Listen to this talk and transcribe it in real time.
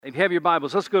If you have your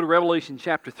Bibles, let's go to Revelation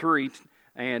chapter 3.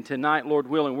 And tonight, Lord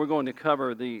willing, we're going to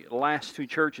cover the last two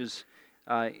churches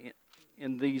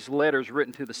in these letters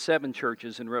written to the seven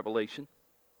churches in Revelation.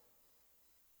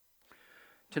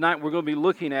 Tonight, we're going to be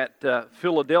looking at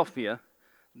Philadelphia,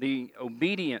 the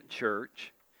obedient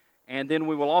church. And then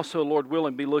we will also, Lord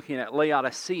willing, be looking at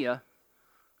Laodicea,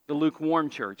 the lukewarm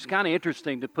church. It's kind of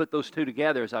interesting to put those two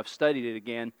together as I've studied it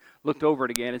again, looked over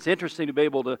it again. It's interesting to be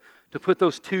able to put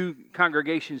those two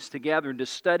congregations together and to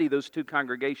study those two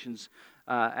congregations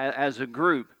as a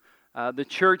group. The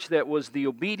church that was the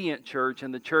obedient church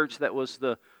and the church that was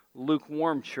the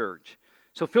lukewarm church.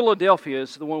 So Philadelphia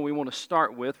is the one we want to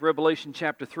start with. Revelation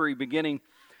chapter 3, beginning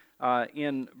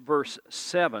in verse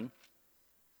 7.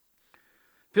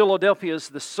 Philadelphia is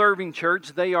the serving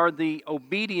church. They are the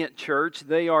obedient church.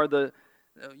 They are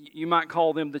you might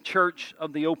call them the church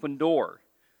of the open door.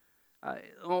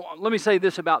 Let me say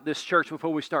this about this church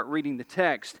before we start reading the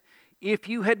text. If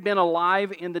you had been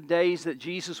alive in the days that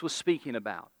Jesus was speaking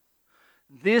about,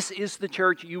 this is the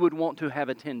church you would want to have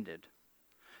attended.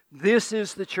 This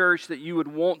is the church that you would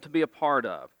want to be a part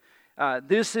of.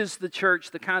 This is the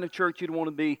church, the kind of church you'd want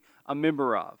to be a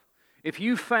member of. If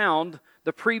you found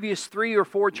the previous 3 or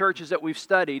 4 churches that we've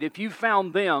studied, if you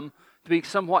found them to be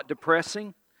somewhat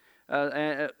depressing,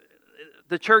 the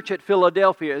church at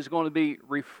Philadelphia is going to be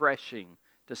refreshing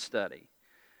to study.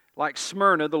 Like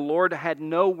Smyrna, the Lord had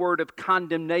no word of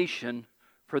condemnation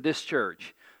for this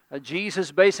church.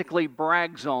 Jesus basically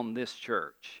brags on this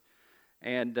church.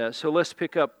 And so let's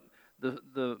pick up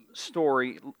the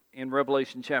story in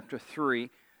Revelation chapter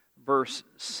 3, verse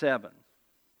 7.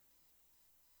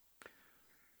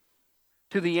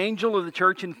 To the angel of the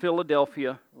church in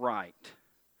Philadelphia write,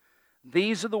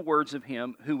 these are the words of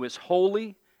him who is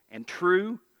holy and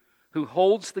true, who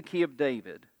holds the key of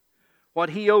David. What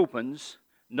he opens,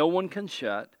 no one can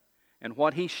shut, and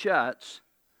what he shuts,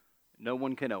 no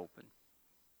one can open.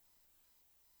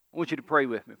 I want you to pray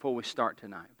with me before we start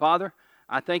tonight. Father,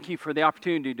 I thank you for the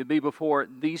opportunity to be before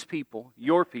these people,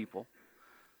 your people,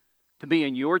 to be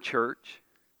in your church.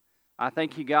 I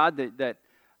thank you, God, that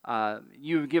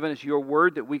you've given us your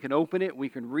word, that we can open it, we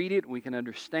can read it, we can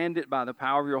understand it by the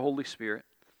power of your Holy Spirit.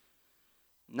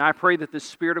 And I pray that the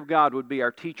Spirit of God would be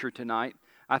our teacher tonight.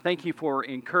 I thank you for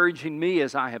encouraging me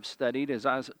as I have studied, as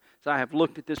I have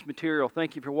looked at this material.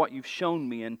 Thank you for what you've shown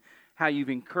me and how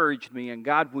you've encouraged me. And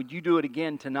God, would you do it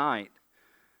again tonight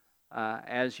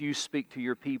as you speak to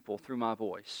your people through my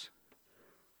voice?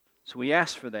 So we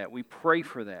ask for that. We pray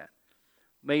for that.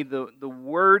 May the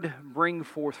word bring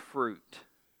forth fruit.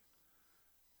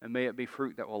 And may it be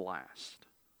fruit that will last.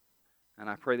 And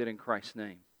I pray that in Christ's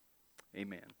name.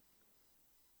 Amen.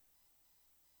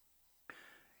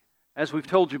 As we've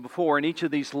told you before, in each of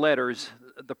these letters,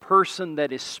 the person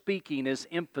that is speaking is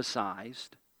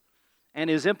emphasized.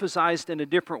 And is emphasized in a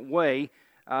different way.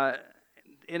 And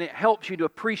it helps you to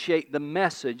appreciate the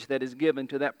message that is given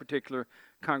to that particular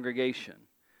congregation.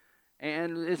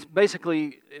 And it's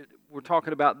basically, we're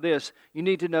talking about this, you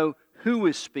need to know who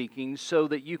is speaking so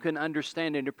that you can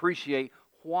understand and appreciate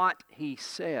what he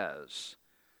says.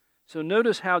 So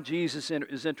notice how Jesus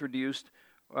is introduced,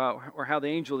 or how the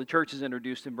angel of the church is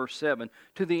introduced in verse 7.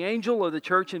 To the angel of the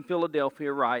church in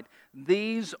Philadelphia write,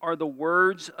 these are the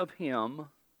words of him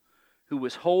who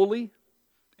is holy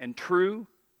and true,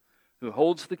 who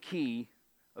holds the key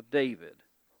of David.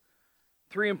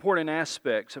 3 important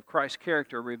aspects of Christ's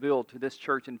character are revealed to this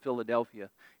church in Philadelphia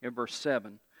in verse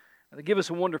 7. And they give us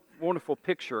a wonderful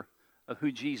picture of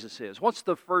who Jesus is. What's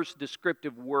the first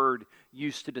descriptive word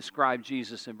used to describe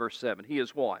Jesus in verse 7? He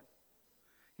is what?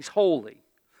 He's holy.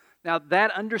 Now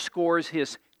that underscores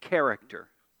his character.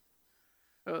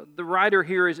 The writer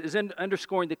here is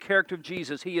underscoring the character of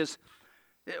Jesus. He is,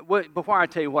 before I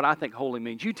tell you what I think holy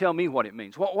means, you tell me what it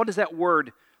means. What does that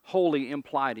word holy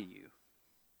imply to you?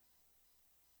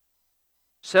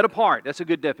 Set apart. That's a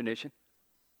good definition.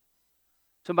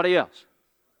 Somebody else.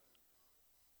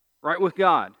 Right with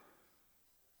God.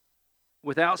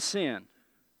 Without sin.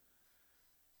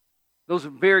 Those are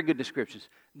very good descriptions.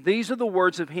 These are the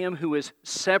words of him who is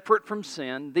separate from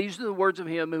sin. These are the words of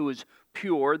him who is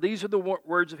pure. These are the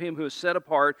words of him who is set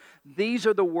apart. These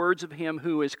are the words of him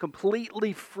who is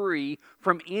completely free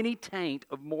from any taint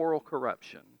of moral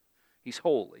corruption. He's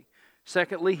holy.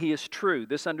 Secondly, he is true.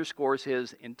 This underscores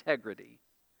his integrity.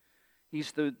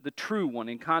 He's the true one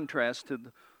in contrast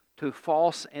to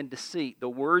false and deceit. The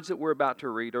words that we're about to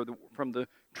read are from the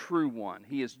true one.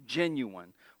 He is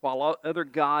genuine. While other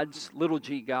gods, little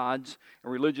g gods,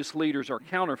 and religious leaders are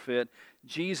counterfeit,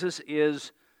 Jesus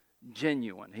is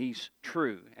genuine. He's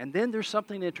true. And then there's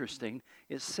something interesting.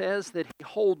 It says that he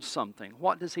holds something.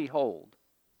 What does he hold?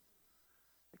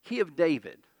 key of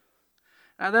David.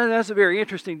 Now, that's a very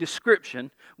interesting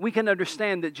description. We can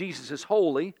understand that Jesus is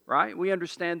holy, right? We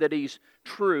understand that He's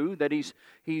true, that He's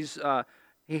a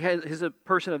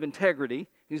person of integrity.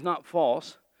 He's not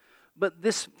false. But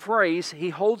this phrase, He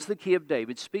holds the key of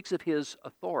David, speaks of His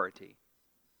authority.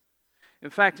 In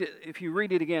fact, if you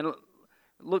read it again,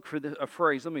 look for a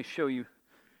phrase. Let me show you.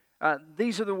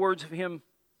 These are the words of Him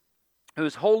who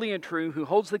is holy and true, who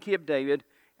holds the key of David,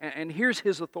 and here's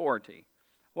His authority.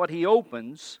 What He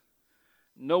opens,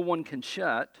 no one can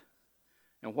shut,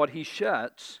 and what He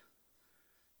shuts,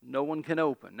 no one can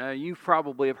open. Now, you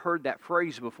probably have heard that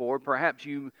phrase before. Perhaps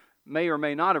you may or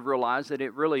may not have realized that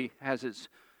it really has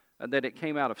that it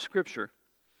came out of Scripture.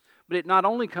 But it not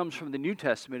only comes from the New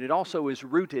Testament, it also is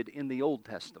rooted in the Old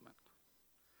Testament.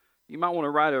 You might want to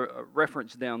write a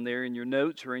reference down there in your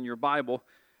notes or in your Bible.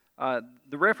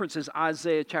 The reference is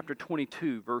Isaiah chapter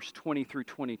 22, verse 20 through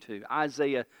 22.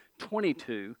 Isaiah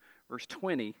 22, verse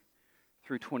 20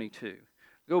 through 22.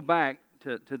 Go back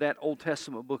to that Old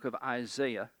Testament book of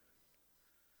Isaiah,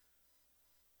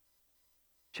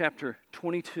 chapter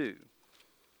 22.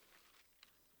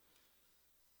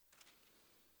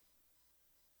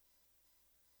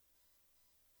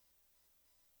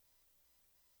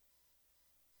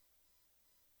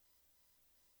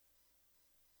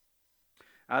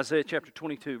 Isaiah chapter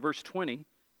 22, verse 20.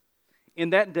 In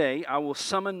that day I will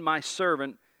summon my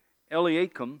servant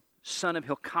Eliakim, son of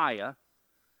Hilkiah,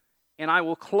 and I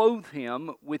will clothe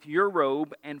him with your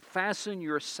robe and fasten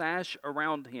your sash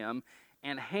around him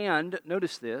and hand,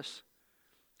 notice this,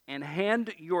 and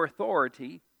hand your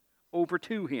authority over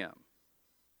to him.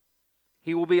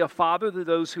 He will be a father to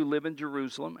those who live in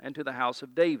Jerusalem and to the house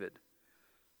of David.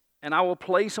 And I will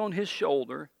place on his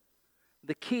shoulder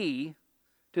the key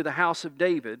to the house of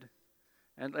David.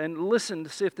 And listen to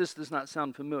see if this does not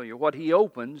sound familiar. What He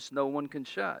opens, no one can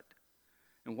shut.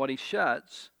 And what He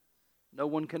shuts, no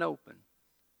one can open.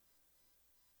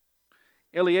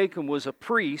 Eliakim was a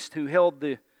priest who held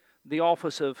the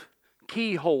office of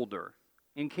key holder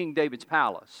in King David's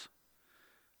palace.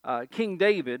 King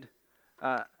David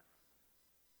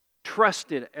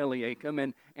trusted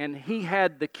Eliakim, and he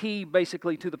had the key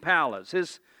basically to the palace.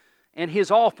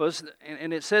 His office,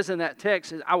 and it says in that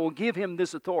text, I will give him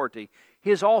this authority.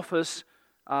 His office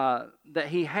that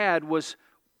he had was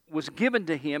given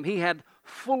to him. He had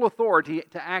full authority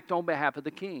to act on behalf of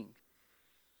the king.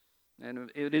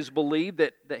 And it is believed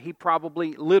that he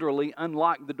probably literally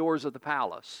unlocked the doors of the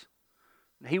palace.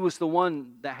 He was the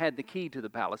one that had the key to the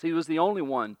palace. He was the only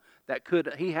one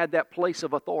he had that place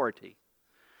of authority.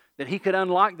 That he could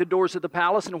unlock the doors of the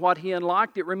palace, and what he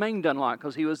unlocked, it remained unlocked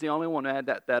because he was the only one who had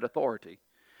that authority.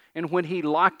 And when he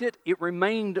locked it, it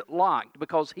remained locked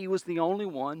because he was the only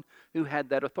one who had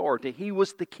that authority. He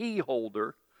was the key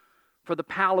holder for the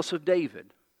palace of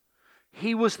David.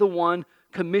 He was the one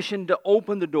commissioned to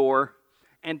open the door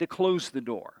and to close the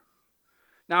door.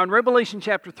 Now in Revelation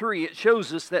chapter 3, it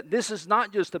shows us that this is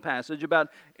not just a passage about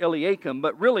Eliakim,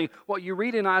 but really what you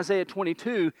read in Isaiah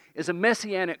 22 is a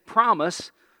messianic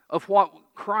promise of what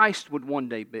Christ would one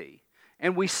day be.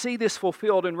 And we see this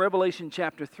fulfilled in Revelation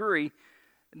chapter 3,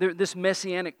 this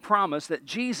messianic promise that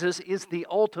Jesus is the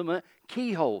ultimate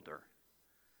key holder.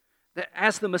 That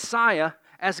as the Messiah,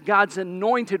 as God's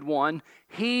anointed one,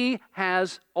 He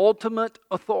has ultimate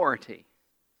authority.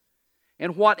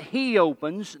 And what He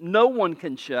opens, no one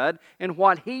can shut, and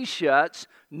what He shuts,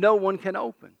 no one can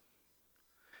open.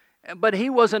 But He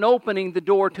wasn't opening the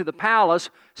door to the palace.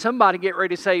 Somebody get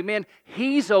ready to say amen.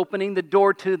 He's opening the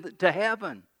door to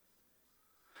heaven.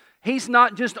 He's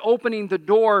not just opening the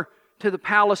door to the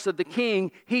palace of the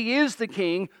king. He is the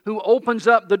king who opens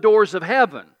up the doors of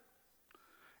heaven.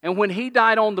 And when He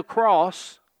died on the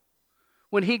cross,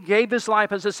 when He gave His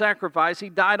life as a sacrifice, He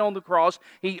died on the cross.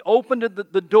 He opened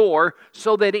the door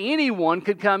so that anyone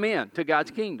could come in to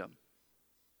God's kingdom.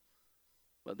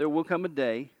 But there will come a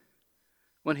day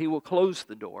when He will close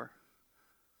the door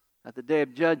at the day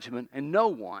of judgment, and no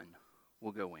one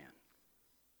will go in.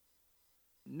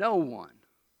 No one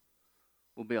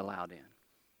will be allowed in.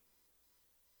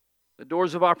 The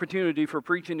doors of opportunity for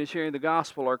preaching and sharing the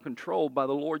gospel are controlled by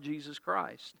the Lord Jesus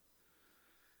Christ.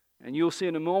 And you'll see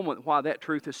in a moment why that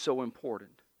truth is so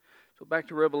important. So back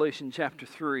to Revelation chapter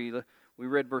 3, we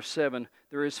read verse 7.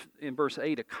 There is in verse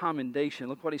 8 a commendation.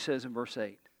 Look what he says in verse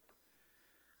 8.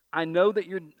 I know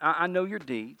your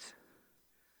deeds.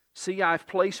 See, I've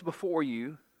placed before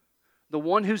you the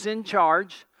one who's in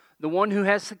charge, the one who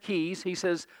has the keys. He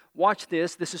says, watch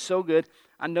this. This is so good.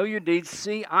 I know your deeds.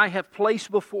 See, I have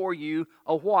placed before you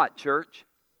a what, church?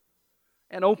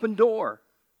 An open door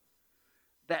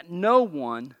that no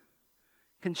one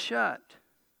can shut.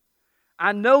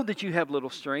 I know that you have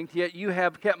little strength, yet you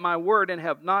have kept my word and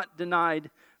have not denied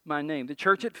my name. The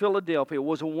church at Philadelphia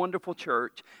was a wonderful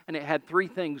church, and it had three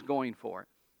things going for it.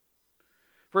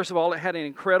 First of all, it had an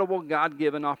incredible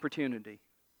God-given opportunity.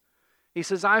 He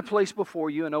says, I place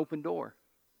before you an open door.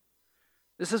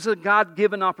 This is a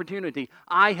God-given opportunity.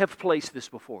 I have placed this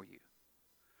before you.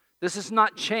 This is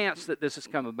not chance that this has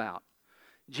come about.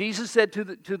 Jesus said to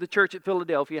the church at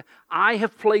Philadelphia, I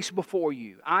have placed before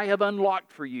you, I have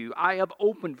unlocked for you, I have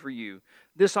opened for you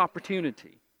this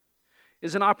opportunity.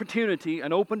 Is an opportunity,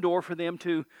 an open door for them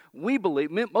to, we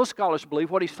believe, most scholars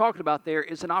believe what he's talking about there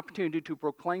is an opportunity to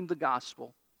proclaim the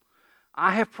gospel.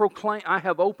 I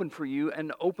have opened for you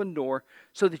an open door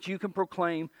so that you can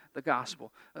proclaim the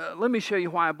gospel. Let me show you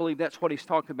why I believe that's what he's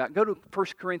talking about. Go to 1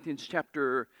 Corinthians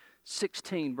chapter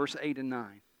 16, verse 8 and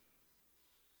 9.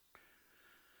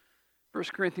 1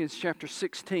 Corinthians chapter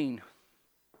 16,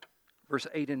 verse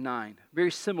 8 and 9. Very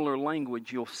similar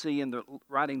language you'll see in the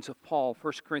writings of Paul,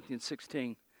 1 Corinthians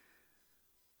 16.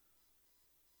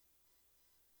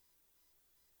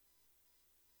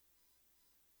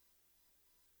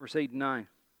 Verse 8 and 9.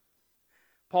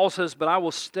 Paul says, but I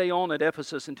will stay on at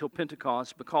Ephesus until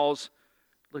Pentecost because,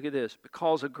 look at this,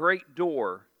 because a great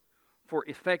door for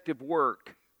effective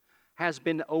work has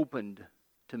been opened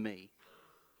to me.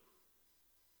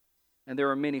 And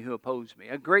there are many who oppose me.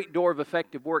 A great door of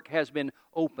effective work has been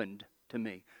opened to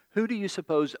me. Who do you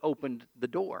suppose opened the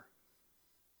door?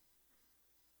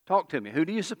 Talk to me. Who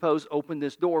do you suppose opened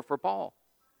this door for Paul?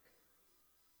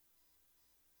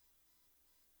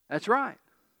 That's right.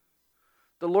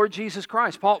 The Lord Jesus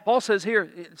Christ. Paul says here,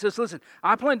 it says, listen,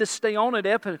 I plan to stay on at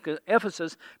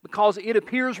Ephesus because it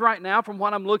appears right now from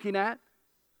what I'm looking at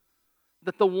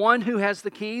that the one who has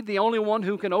the key, the only one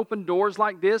who can open doors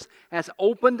like this, has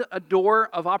opened a door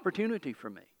of opportunity for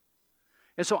me.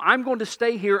 And so I'm going to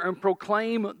stay here and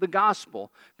proclaim the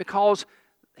gospel because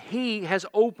he has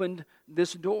opened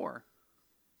this door.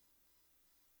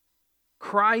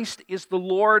 Christ is the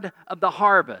Lord of the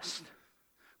harvest.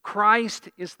 Christ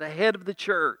is the head of the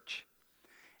church.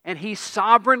 And He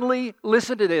sovereignly,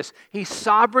 listen to this, He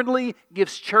sovereignly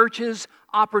gives churches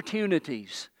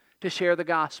opportunities to share the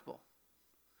gospel.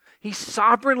 He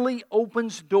sovereignly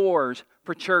opens doors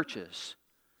for churches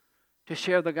to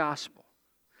share the gospel.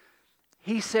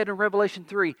 He said in Revelation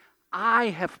 3, I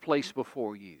have placed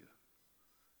before you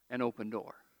an open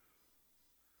door.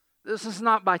 This is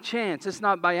not by chance. It's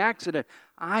not by accident.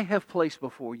 I have placed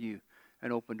before you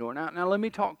an open door. Now let me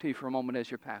talk to you for a moment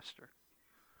as your pastor.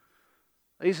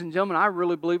 Ladies and gentlemen, I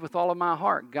really believe with all of my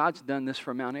heart God's done this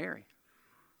for Mount Airy.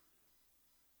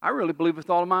 I really believe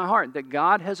with all of my heart that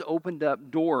God has opened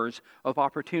up doors of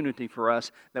opportunity for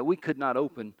us that we could not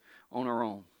open on our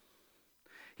own.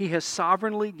 He has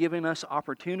sovereignly given us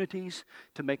opportunities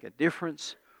to make a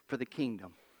difference for the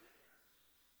kingdom.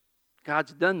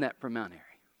 God's done that for Mount Airy.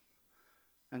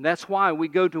 And that's why we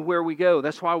go to where we go.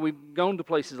 That's why we've gone to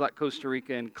places like Costa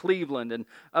Rica and Cleveland and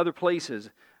other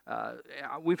places.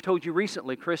 We've told you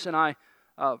recently, Chris and I,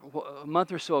 a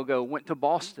month or so ago, went to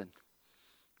Boston.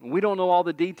 We don't know all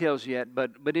the details yet,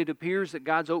 but it appears that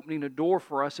God's opening a door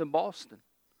for us in Boston.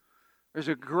 There's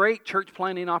a great church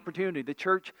planting opportunity. The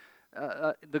church,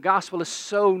 the gospel is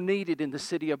so needed in the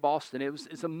city of Boston.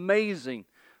 It's amazing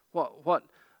what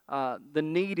the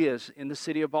need is in the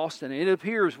city of Boston. And it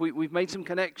appears, we've made some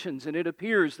connections, and it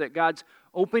appears that God's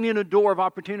opening a door of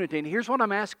opportunity. And here's what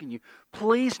I'm asking you.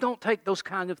 Please don't take those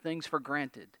kind of things for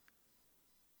granted.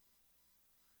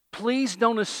 Please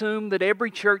don't assume that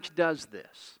every church does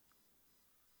this.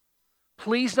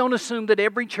 Please don't assume that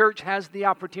every church has the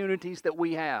opportunities that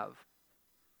we have.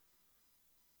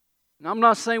 Now, I'm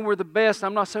not saying we're the best.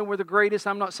 I'm not saying we're the greatest.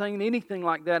 I'm not saying anything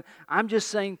like that. I'm just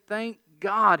saying thank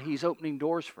God He's opening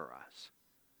doors for us.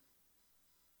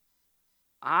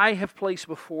 I have placed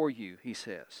before you, He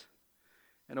says,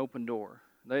 an open door.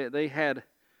 They had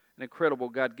an incredible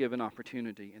God-given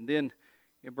opportunity. And then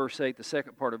in verse 8, the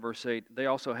second part of verse 8, they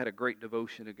also had a great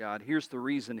devotion to God. Here's the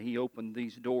reason He opened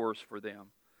these doors for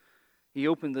them. He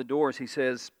opened the doors, He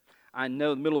says, I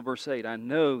know, the middle of verse 8, I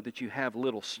know that you have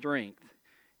little strength,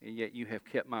 and yet you have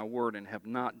kept my word and have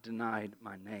not denied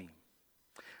my name.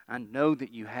 I know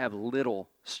that you have little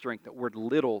strength. That word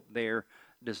little there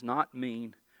does not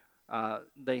mean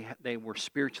they were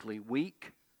spiritually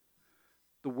weak.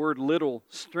 The word little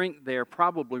strength there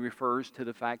probably refers to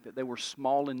the fact that they were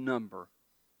small in number.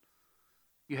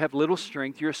 You have little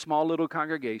strength. You're a small little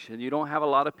congregation. You don't have a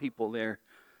lot of people there,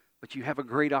 but you have a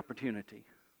great opportunity.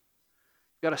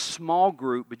 You've got a small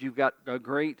group, but you've got a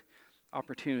great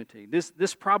opportunity.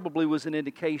 This probably was an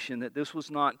indication that this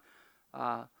was not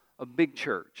a big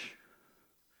church.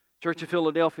 Church of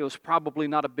Philadelphia was probably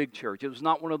not a big church. It was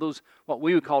not one of those, what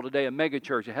we would call today, a mega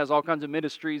church. It has all kinds of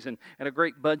ministries and a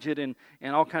great budget and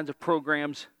all kinds of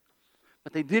programs.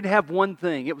 But they did have one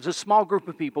thing. It was a small group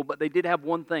of people, but they did have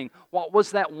one thing. What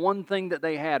was that one thing that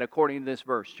they had according to this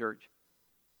verse, church?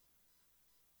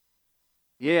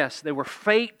 Yes, they were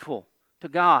faithful to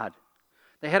God.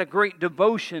 They had a great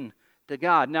devotion to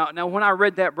God. Now, when I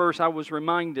read that verse, I was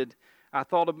reminded, I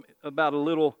thought about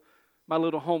my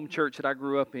little home church that I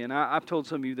grew up in. I've told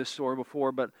some of you this story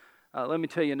before, but let me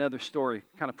tell you another story,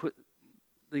 kind of put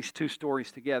these two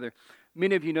stories together.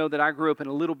 Many of you know that I grew up in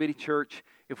a little bitty church.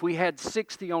 If we had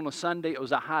 60 on a Sunday, it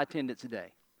was a high attendance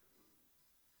day.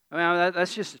 I mean,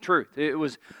 that's just the truth. It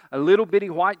was a little bitty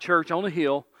white church on a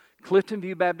hill, Clifton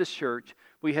View Baptist Church.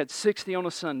 We had 60 on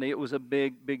a Sunday. It was a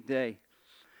big, big day.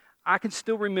 I can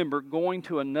still remember going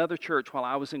to another church while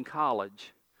I was in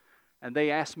college, and they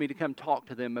asked me to come talk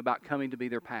to them about coming to be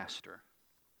their pastor.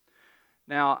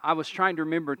 Now, I was trying to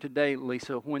remember today,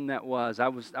 Lisa, when that was. I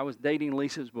was dating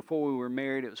Lisa. It was before we were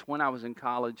married. It was when I was in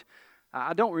college.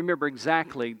 I don't remember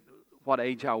exactly what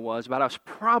age I was, but I was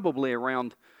probably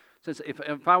around, since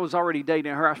if I was already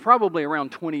dating her, I was probably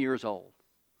around 20 years old.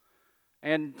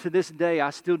 And to this day,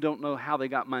 I still don't know how they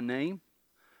got my name.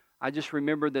 I just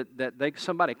remember that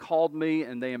somebody called me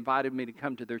and they invited me to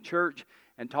come to their church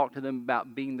and talk to them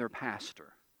about being their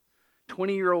pastor.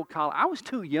 20-year-old college. I was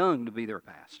too young to be their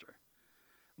pastor.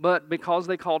 But because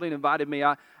they called and invited me,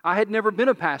 I had never been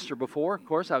a pastor before. Of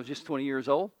course, I was just 20 years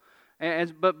old.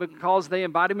 But because they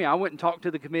invited me, I went and talked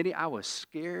to the committee. I was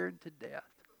scared to death.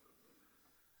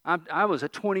 I was a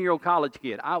 20-year-old college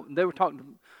kid. They were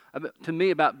talking to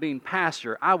me about being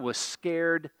pastor. I was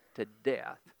scared to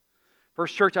death.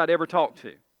 First church I'd ever talked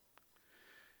to.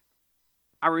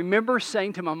 I remember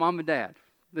saying to my mom and dad,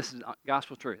 this is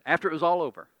gospel truth, after it was all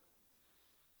over,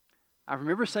 I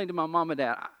remember saying to my mom and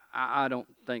dad, I don't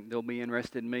think they'll be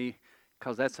interested in me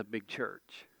because that's a big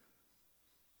church.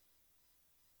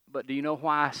 But do you know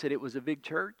why I said it was a big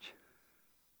church?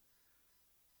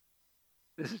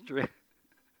 This is true.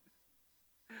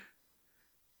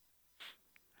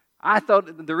 I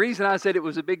thought the reason I said it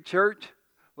was a big church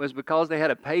was because they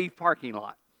had a paved parking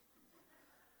lot.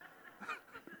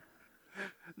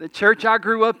 The church I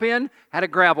grew up in had a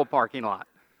gravel parking lot.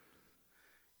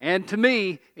 And to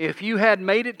me, if you had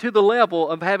made it to the level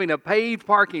of having a paved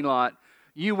parking lot,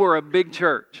 you were a big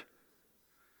church.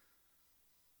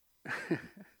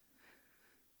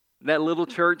 That little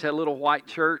church, that little white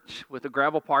church with a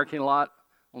gravel parking lot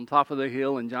on top of the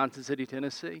hill in Johnson City,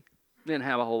 Tennessee, didn't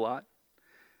have a whole lot.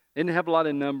 Didn't have a lot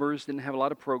of numbers, didn't have a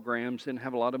lot of programs, didn't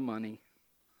have a lot of money.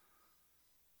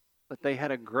 But they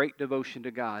had a great devotion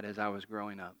to God as I was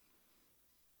growing up.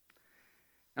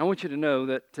 I want you to know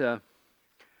that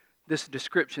this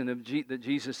description that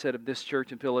Jesus said of this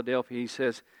church in Philadelphia, he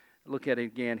says, look at it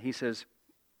again, he says,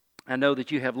 I know that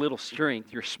you have little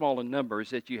strength, you're small in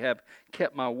numbers, that you have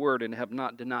kept my word and have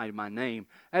not denied my name.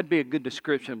 That'd be a good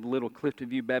description of Little Clifton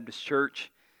View Baptist Church.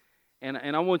 And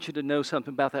I want you to know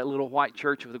something about that little white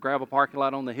church with the gravel parking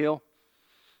lot on the hill.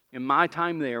 In my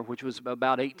time there, which was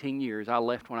about 18 years, I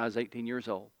left when I was 18 years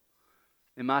old.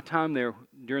 In my time there,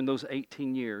 during those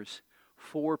 18 years,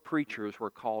 4 preachers were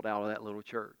called out of that little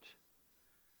church.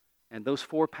 And those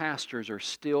 4 pastors are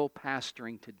still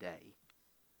pastoring today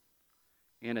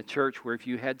in a church where if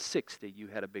you had 60, you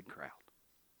had a big crowd.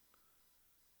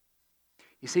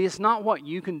 You see, it's not what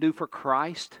you can do for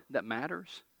Christ that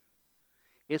matters.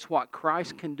 It's what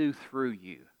Christ can do through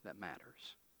you that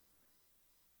matters.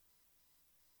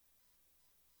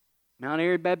 Mount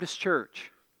Airy Baptist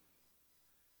Church,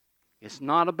 it's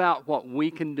not about what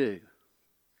we can do.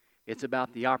 It's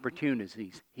about the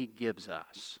opportunities He gives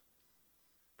us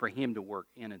for Him to work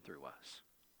in and through us.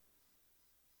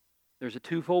 There's a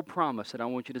twofold promise that I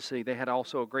want you to see. They had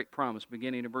also a great promise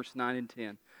beginning in verse 9 and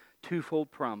 10.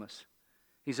 Twofold promise.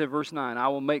 He said, verse 9, I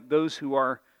will make those who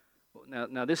are...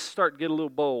 Now this is starting to get a little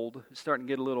bold. It's starting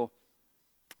to get a little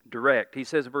direct. He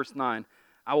says in verse 9,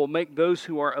 I will make those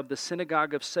who are of the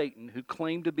synagogue of Satan, who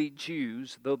claim to be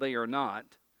Jews, though they are not,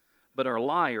 but are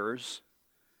liars,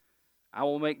 I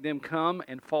will make them come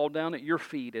and fall down at your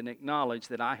feet and acknowledge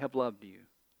that I have loved you.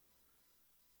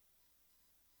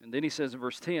 And then he says in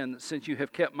verse 10, since you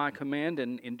have kept my command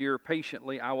and endure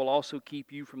patiently, I will also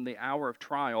keep you from the hour of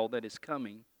trial that is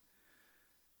coming,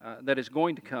 that is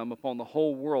going to come upon the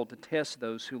whole world to test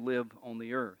those who live on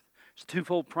the earth. There's a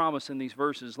twofold promise in these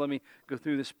verses. Let me go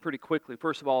through this pretty quickly.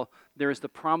 First of all, there is the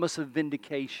promise of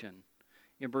vindication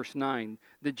in verse 9.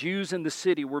 The Jews in the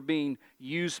city were being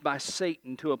used by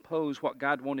Satan to oppose what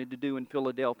God wanted to do in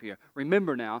Philadelphia.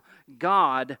 Remember now,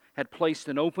 God had placed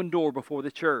an open door before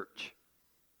the church.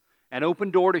 an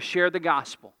open door to share the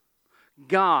gospel.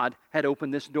 God had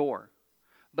opened this door.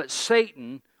 But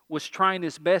Satan was trying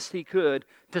as best he could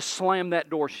to slam that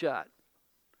door shut.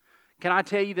 Can I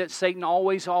tell you that Satan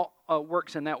always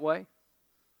works in that way?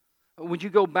 Would you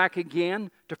go back again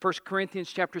to 1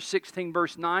 Corinthians chapter 16,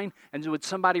 verse 9? And would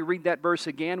somebody read that verse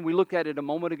again? We looked at it a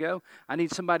moment ago. I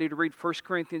need somebody to read 1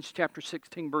 Corinthians chapter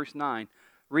 16, verse 9.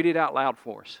 Read it out loud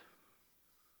for us.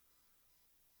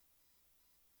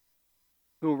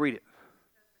 Who will read it?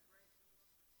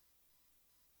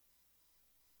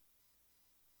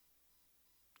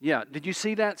 Yeah, did you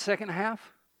see that second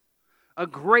half? A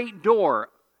great door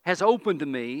has opened to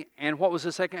me. And what was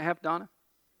the second half, Donna?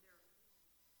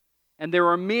 And there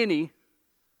are many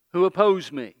who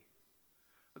oppose me.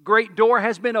 A great door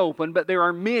has been opened, but there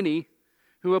are many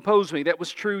who oppose me. That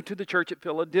was true to the church at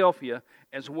Philadelphia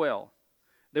as well.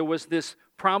 There was this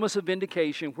promise of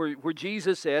vindication where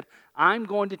Jesus said, I'm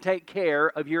going to take care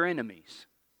of your enemies.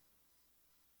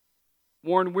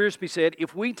 Warren Wiersbe said,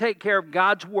 if we take care of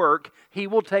God's work, He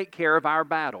will take care of our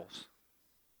battles.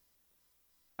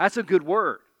 That's a good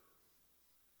word.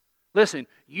 Listen,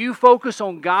 you focus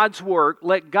on God's work,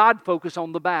 let God focus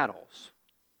on the battles.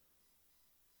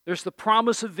 There's the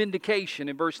promise of vindication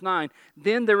in verse 9.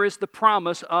 Then there is the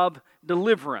promise of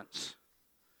deliverance.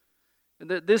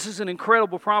 This is an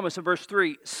incredible promise in verse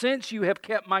 3. Since you have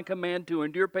kept my command to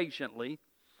endure patiently,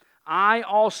 I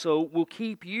also will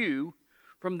keep you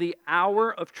from the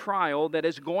hour of trial that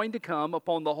is going to come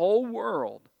upon the whole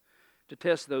world to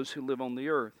test those who live on the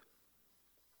earth.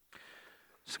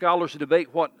 Scholars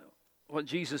debate what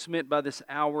Jesus meant by this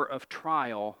hour of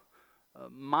trial.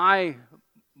 My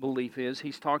belief is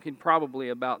he's talking probably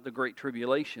about the Great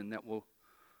Tribulation that will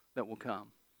come.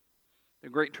 The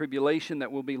Great Tribulation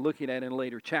that we'll be looking at in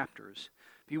later chapters.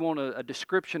 If you want a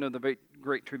description of the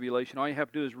Great Tribulation, all you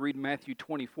have to do is read Matthew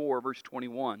 24, verse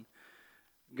 21.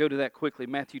 Go to that quickly.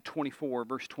 Matthew 24,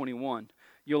 verse 21.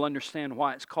 You'll understand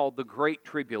why it's called the Great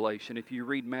Tribulation if you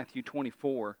read Matthew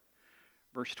 24,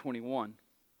 verse 21.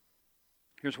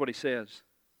 Here's what he says.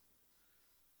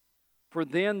 For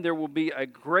then there will be a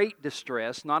great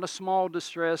distress, not a small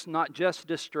distress, not just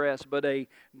distress, but a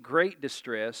great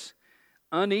distress,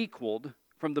 unequaled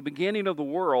from the beginning of the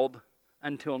world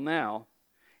until now,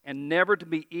 and never to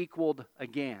be equaled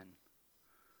again.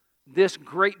 This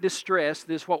great distress,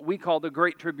 this what we call the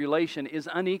Great Tribulation, is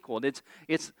unequaled.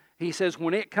 He says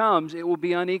when it comes, it will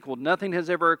be unequaled. Nothing has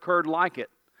ever occurred like it.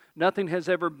 Nothing has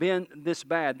ever been this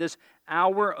bad. This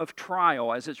hour of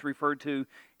trial, as it's referred to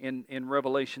in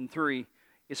Revelation 3,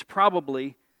 is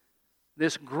probably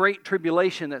this great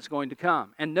tribulation that's going to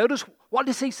come. And notice, what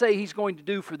does he say he's going to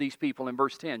do for these people in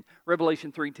verse 10?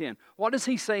 Revelation 3:10. What does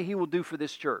he say he will do for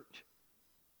this church?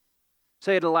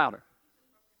 Say it louder.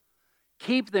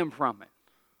 Keep them from it.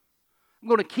 I'm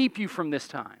going to keep you from this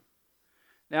time.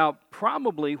 Now,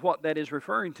 probably what that is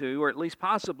referring to, or at least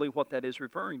possibly what that is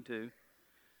referring to,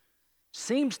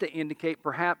 seems to indicate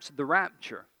perhaps the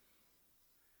rapture.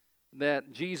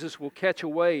 That Jesus will catch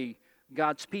away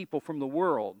God's people from the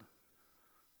world.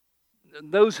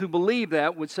 Those who believe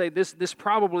that would say this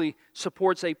probably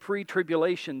supports a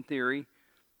pre-tribulation theory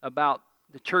about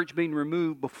the church being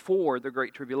removed before the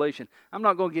Great Tribulation. I'm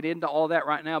not going to get into all that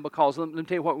right now because let me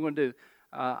tell you what we're going to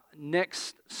do.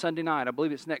 Next Sunday night, I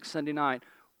believe it's next Sunday night,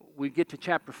 we get to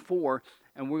chapter 4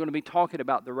 and we're going to be talking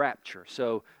about the rapture.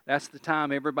 So that's the time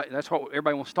that's what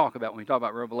everybody wants to talk about when we talk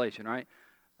about Revelation, right?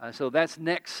 So that's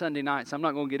next Sunday night, so I'm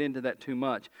not going to get into that too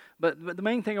much. But the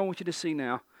main thing I want you to see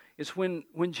now is when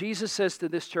Jesus says to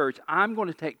this church, I'm going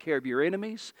to take care of your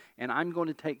enemies and I'm going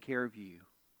to take care of you.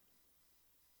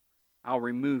 I'll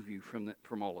remove you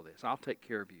from all of this. I'll take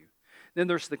care of you. Then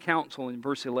there's the counsel in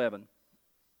verse 11.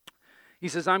 He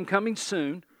says, I'm coming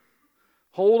soon.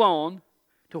 Hold on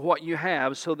to what you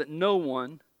have so that no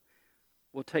one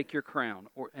will take your crown.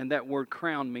 And that word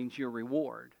crown means your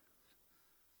reward.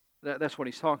 That's what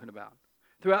he's talking about.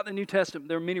 Throughout the New Testament,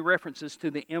 there are many references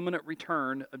to the imminent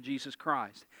return of Jesus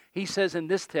Christ. He says in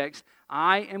this text,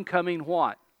 I am coming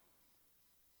what?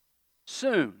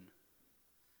 Soon.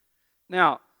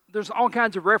 Now, there's all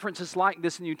kinds of references like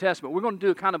this in the New Testament. We're going to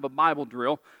do a kind of a Bible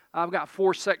drill. I've got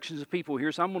 4 sections of people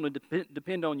here, so I'm going to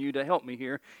depend on you to help me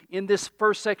here. In this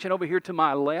first section over here to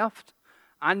my left,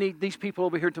 I need these people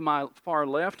over here to my far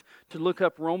left to look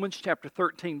up Romans chapter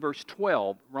 13, verse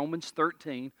 12. Romans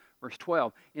 13, verse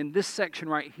 12. In this section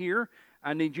right here,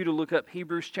 I need you to look up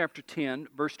Hebrews chapter 10,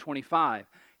 verse 25.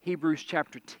 Hebrews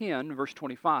chapter 10, verse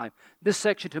 25. This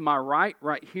section to my right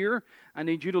here, I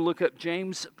need you to look up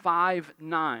James 5,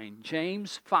 9.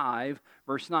 James 5,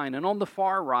 verse 9. And on the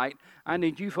far right, I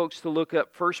need you folks to look up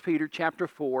 1 Peter chapter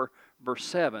 4, verse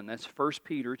 7. That's 1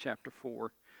 Peter chapter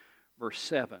 4, verse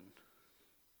 7.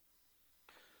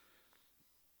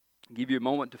 I'll give you a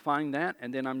moment to find that,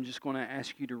 and then I'm just going to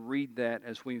ask you to read that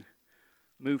as we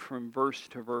move from verse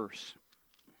to verse.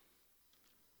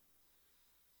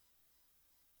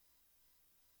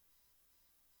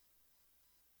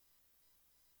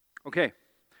 Okay.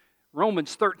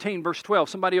 Romans 13, verse 12.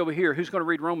 Somebody over here who's going to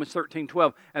read Romans 13,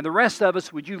 12. And the rest of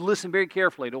us, would you listen very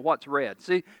carefully to what's read?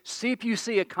 See if you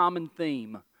see a common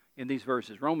theme in these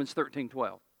verses. Romans 13,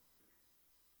 12.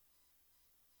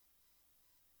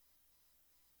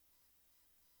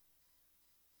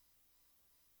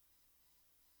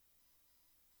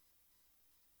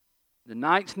 The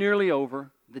night's nearly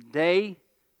over. The day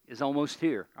is almost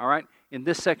here. All right? In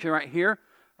this section right here,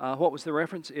 what was the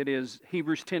reference? It is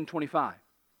Hebrews 10, 25.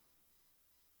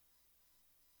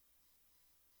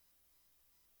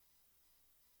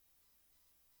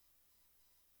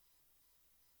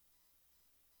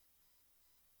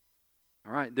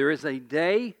 All right, there is a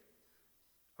day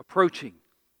approaching.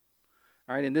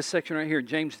 All right, in this section right here,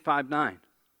 James 5:9.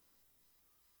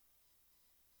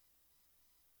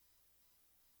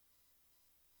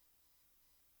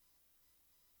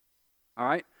 All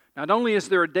right, not only is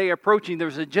there a day approaching,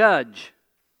 there's a judge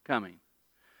coming.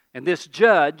 And this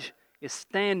judge is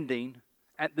standing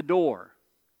at the door.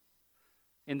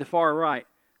 In the far right,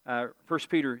 1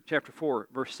 Peter chapter 4,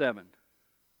 verse 7.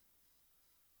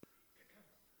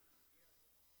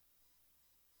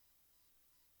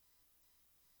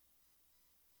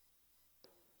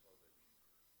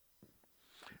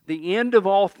 The end of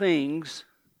all things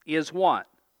is what?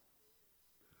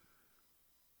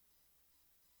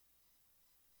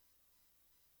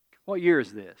 What year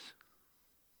is this?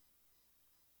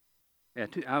 Yeah,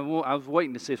 I was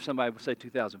waiting to see if somebody would say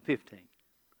 2015.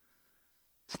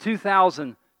 It's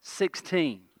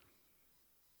 2016.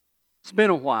 It's been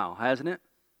a while, hasn't it?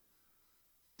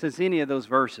 Since any of those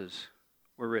verses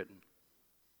were written.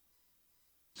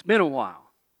 It's been a while.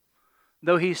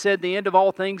 Though he said the end of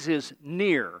all things is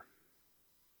near.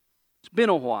 It's been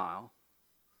a while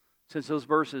since those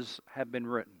verses have been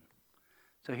written.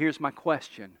 So here's my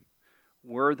question.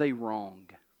 Were they wrong?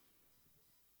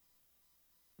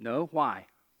 No. Why?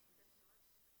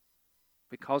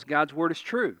 Because God's Word is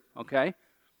true. Okay?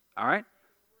 All right?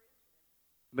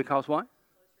 Because what?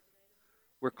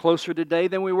 We're closer today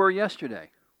than we were yesterday.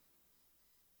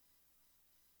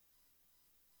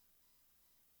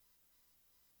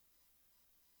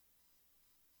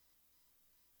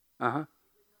 All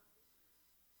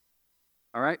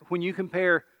right? When you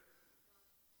compare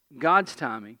God's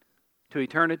timing to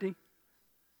eternity,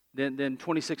 then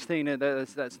 2016,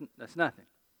 that's nothing.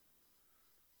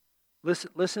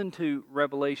 Listen to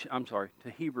to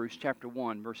Hebrews chapter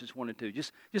 1, verses 1 and 2.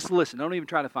 Just listen. Don't even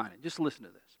try to find it. Just listen to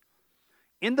this.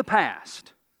 In the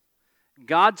past,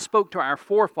 God spoke to our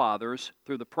forefathers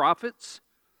through the prophets,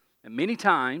 and many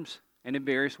times and in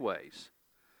various ways.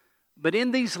 But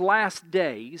in these last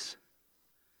days,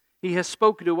 He has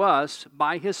spoken to us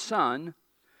by His Son,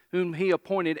 whom He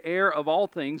appointed heir of all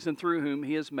things and through whom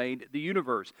He has made the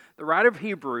universe. The writer of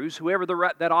Hebrews, whoever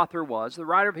that author was, the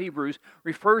writer of Hebrews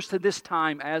refers to this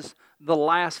time as the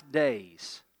last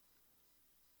days.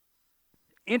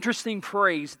 Interesting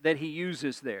phrase that he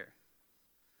uses there.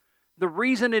 The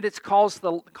reason that it's called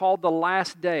the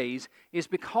last days is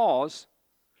because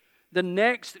the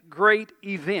next great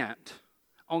event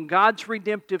on God's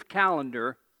redemptive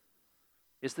calendar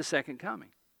is the second coming.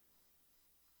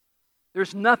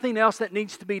 There's nothing else that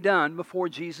needs to be done before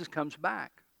Jesus comes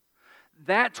back.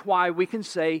 That's why we can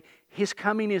say His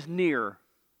coming is near.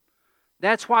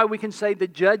 That's why we can say the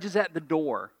judge is at the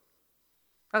door.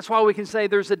 That's why we can say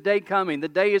there's a day coming. The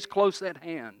day is close at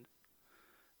hand.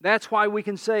 That's why we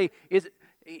can say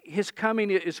His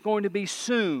coming is going to be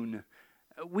soon.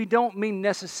 We don't mean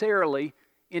necessarily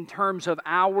in terms of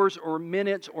hours or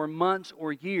minutes or months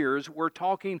or years. We're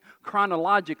talking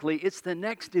chronologically. It's the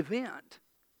next event.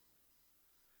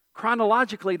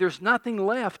 Chronologically, there's nothing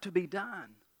left to be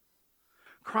done.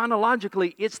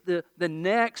 Chronologically, it's the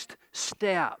next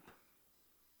step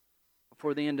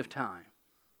before the end of time.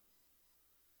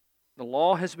 The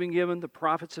law has been given, the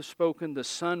prophets have spoken, the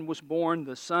Son was born,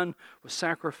 the Son was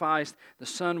sacrificed, the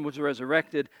Son was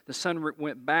resurrected, the Son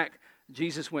went back,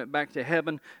 Jesus went back to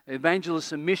heaven.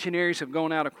 Evangelists and missionaries have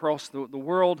gone out across the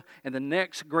world, and the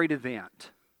next great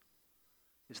event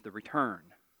is the return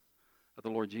of the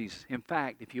Lord Jesus. In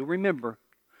fact, if you remember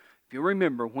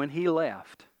when He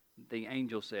left, the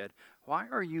angel said, "Why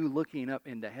are you looking up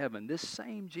into heaven? This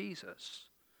same Jesus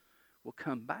will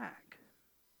come back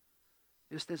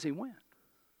just as He went."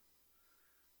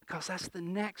 Because that's the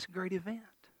next great event.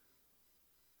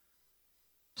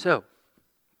 So,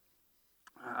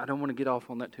 I don't want to get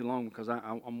off on that too long because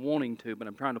I'm wanting to, but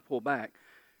I'm trying to pull back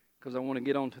because I want to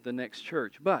get on to the next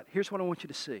church. But here's what I want you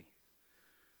to see.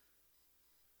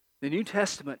 The New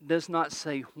Testament does not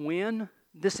say when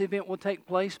this event will take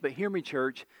place, but hear me,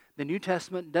 church, the New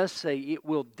Testament does say it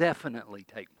will definitely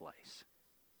take place.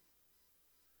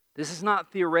 This is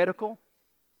not theoretical.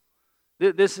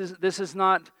 This is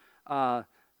not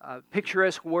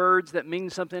picturesque words that mean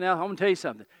something else. I'm going to tell you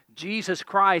something. Jesus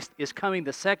Christ is coming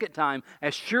the second time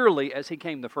as surely as He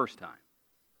came the first time.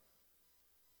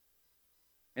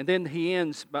 And then he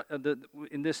ends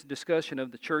in this discussion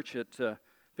of the church at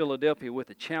Philadelphia with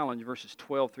a challenge, verses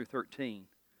 12 through 13.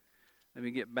 Let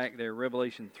me get back there,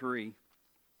 Revelation 3,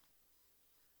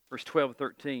 verse 12 and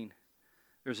 13.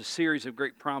 There's a series of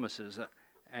great promises,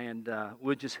 and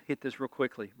we'll just hit this real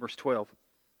quickly. Verse 12.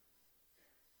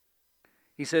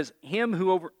 He says, Him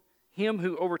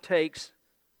who overtakes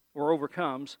or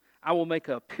overcomes, I will make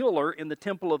a pillar in the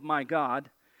temple of my God,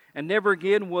 and never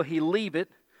again will he leave it,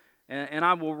 and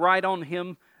I will write on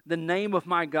him the name of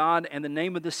my God and the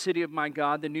name of the city of my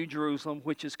God, the New Jerusalem,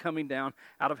 which is coming down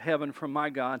out of heaven from my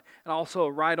God, and also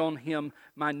write on him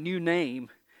my new name.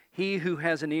 He who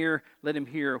has an ear, let him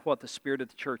hear what the Spirit of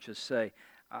the churches say.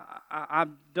 I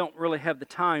don't really have the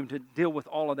time to deal with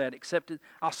all of that, except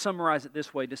I'll summarize it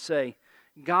this way to say,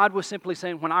 God was simply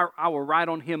saying, when I will write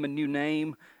on him a new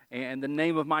name and the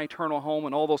name of my eternal home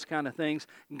and all those kind of things,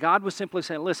 God was simply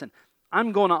saying, listen,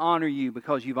 I'm going to honor you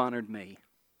because you've honored me.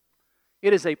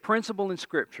 It is a principle in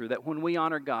Scripture that when we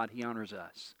honor God, He honors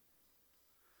us.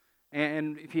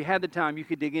 And if you had the time, you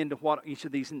could dig into what each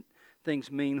of these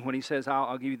things mean when He says,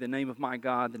 I'll give you the name of my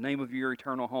God, the name of your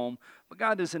eternal home. But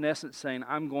God is in essence saying,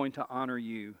 I'm going to honor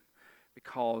you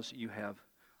because you have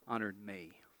honored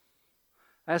me.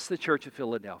 That's the church of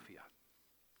Philadelphia.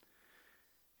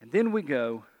 And then we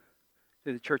go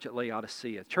to the church at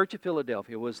Laodicea. The church of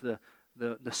Philadelphia was the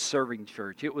serving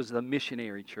church. It was the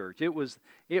missionary church. It was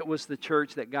the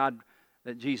church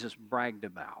that Jesus bragged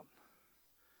about.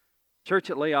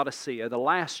 Church at Laodicea, the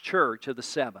last church of the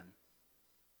seven,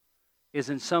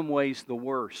 is in some ways the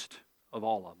worst of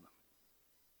all of them.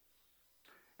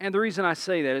 And the reason I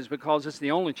say that is because it's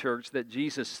the only church that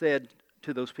Jesus said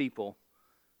to those people,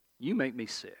 you make me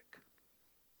sick.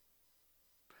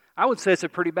 I would say it's a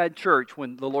pretty bad church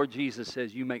when the Lord Jesus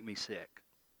says, you make me sick.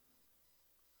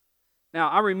 Now,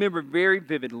 I remember very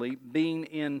vividly being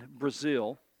in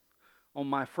Brazil on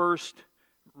my first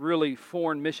really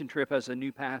foreign mission trip as a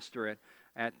new pastor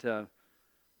at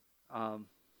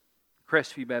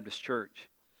Crestview Baptist Church.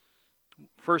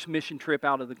 First mission trip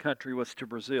out of the country was to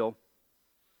Brazil.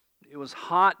 It was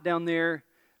hot down there.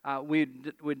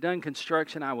 We'd done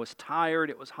construction. I was tired.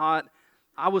 It was hot.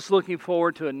 I was looking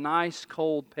forward to a nice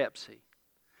cold Pepsi.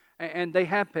 And they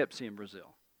have Pepsi in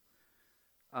Brazil.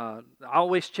 I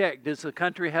always check, does the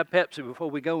country have Pepsi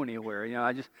before we go anywhere? You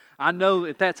know, I know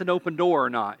if that's an open door or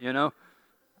not, you know.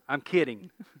 I'm kidding.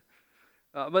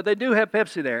 But they do have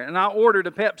Pepsi there. And I ordered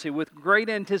a Pepsi with great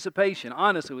anticipation.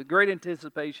 Honestly, with great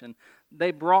anticipation.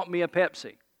 They brought me a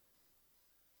Pepsi.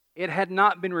 It had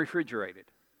not been refrigerated.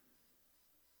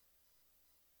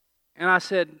 And I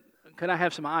said, could I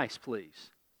have some ice,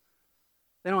 please?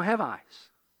 They don't have ice.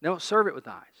 They don't serve it with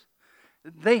ice.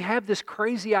 They have this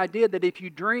crazy idea that if you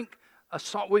drink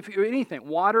anything,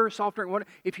 water, soft drink, water,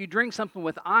 if you drink something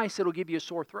with ice, it'll give you a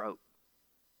sore throat.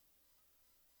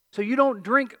 So you don't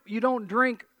drink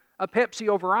a Pepsi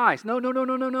over ice. No.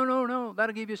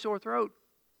 That'll give you a sore throat.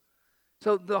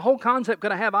 So the whole concept,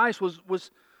 could I have ice,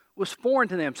 was foreign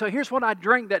to them. So here's what I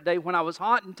drank that day when I was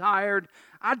hot and tired.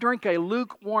 I drank a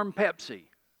lukewarm Pepsi.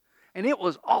 And it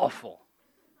was awful.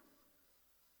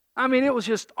 I mean, it was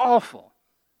just awful.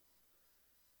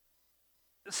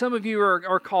 Some of you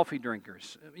are coffee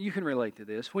drinkers. You can relate to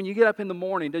this. When you get up in the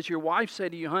morning, does your wife say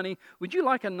to you, honey, would you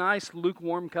like a nice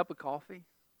lukewarm cup of coffee?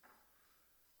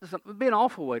 It would be an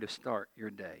awful way to start your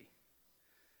day.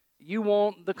 You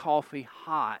want the coffee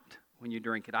hot when you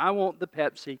drink it. I want the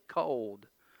Pepsi cold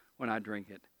when I drink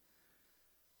it.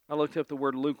 I looked up the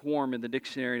word lukewarm in the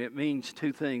dictionary, and it means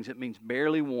two things. It means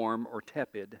barely warm or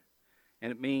tepid,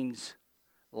 and it means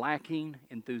lacking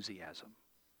enthusiasm.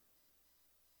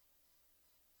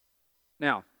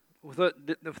 Now, with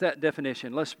that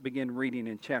definition, let's begin reading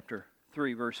in chapter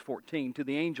 3, verse 14. To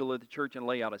the angel of the church in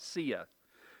Laodicea,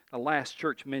 the last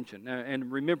church mentioned. Now,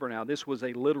 and remember now, this was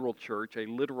a literal church, a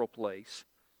literal place.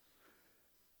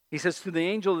 He says, to the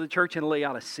angel of the church in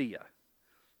Laodicea,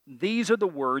 these are the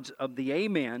words of the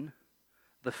Amen,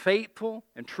 the faithful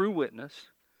and true witness,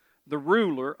 the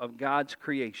ruler of God's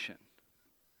creation.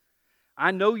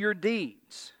 I know your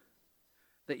deeds,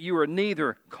 that you are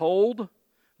neither cold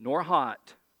nor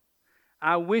hot.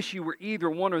 I wish you were either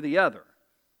one or the other.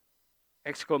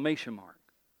 Exclamation mark.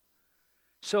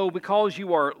 So because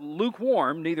you are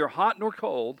lukewarm, neither hot nor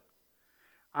cold,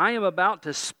 I am about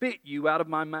to spit you out of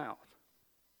my mouth.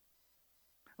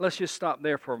 Let's just stop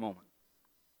there for a moment.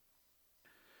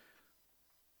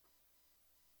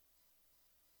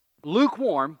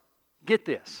 Lukewarm, get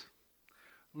this.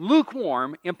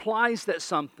 Lukewarm implies that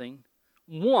something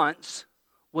once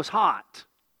was hot,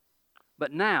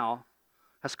 but now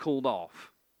has cooled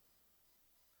off.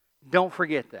 Don't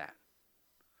forget that.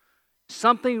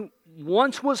 Something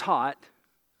once was hot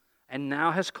and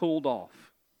now has cooled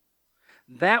off.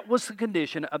 That was the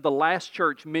condition of the last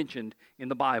church mentioned in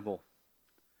the Bible.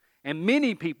 And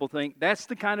many people think that's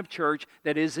the kind of church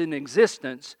that is in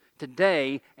existence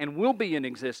today and will be in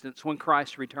existence when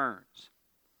Christ returns.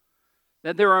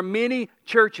 That there are many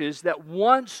churches that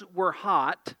once were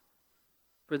hot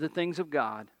for the things of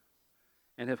God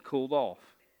and have cooled off.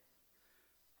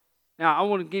 Now, I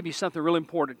want to give you something really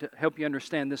important to help you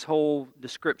understand this whole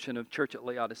description of church at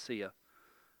Laodicea.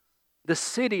 The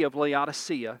city of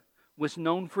Laodicea was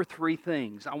known for three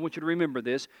things. I want you to remember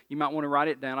this. You might want to write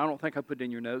it down. I don't think I put it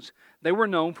in your notes. They were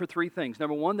known for three things.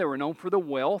 Number one, they were known for the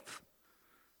wealth.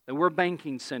 They were a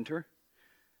banking center.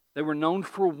 They were known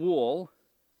for wool.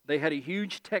 They had a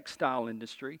huge textile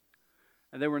industry.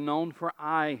 And they were known for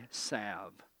eye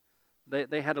salve.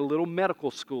 They had a little medical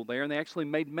school there, and they actually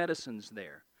made medicines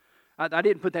there. I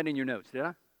didn't put that in your notes, did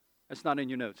I? That's not in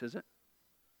your notes, is it?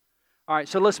 All right,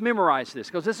 so let's memorize this,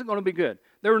 because this is going to be good.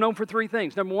 They were known for three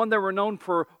things. Number one, they were known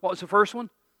for, what was the first one?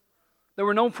 They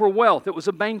were known for wealth. It was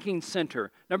a banking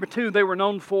center. Number two, they were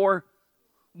known for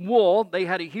wool. They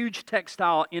had a huge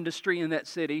textile industry in that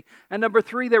city. And number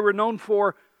three, they were known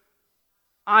for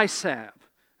eye salve.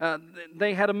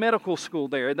 They had a medical school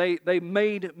there. They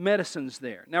made medicines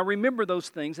there. Now remember those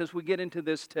things as we get into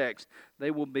this text.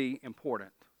 They will be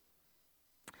important.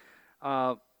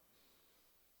 Let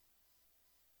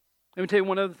me tell you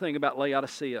one other thing about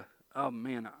Laodicea. Oh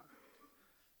man, I'm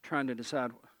trying to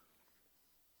decide.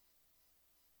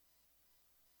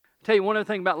 Tell you one other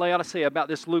thing about Laodicea, about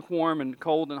this lukewarm and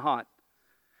cold and hot.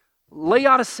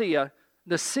 Laodicea,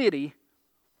 the city,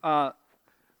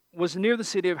 was near the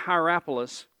city of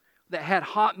Hierapolis that had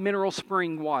hot mineral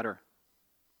spring water.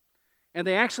 And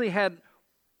they actually had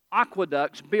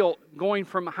aqueducts built going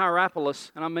from Hierapolis,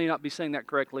 and I may not be saying that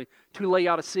correctly, to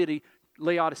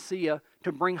Laodicea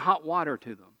to bring hot water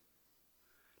to them.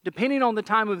 Depending on the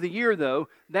time of the year, though,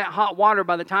 that hot water,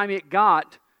 by the time it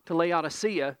got to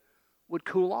Laodicea, would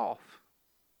cool off.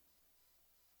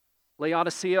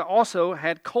 Laodicea also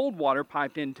had cold water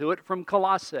piped into it from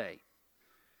Colossae.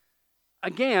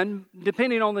 Again,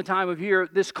 depending on the time of year,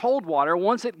 this cold water,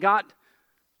 once it got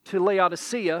to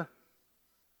Laodicea,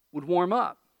 would warm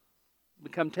up,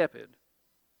 become tepid,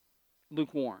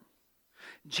 lukewarm.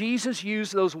 Jesus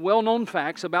used those well-known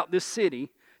facts about this city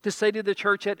to say to the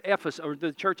church at Ephesus, or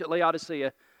the church at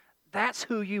Laodicea, that's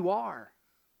who you are.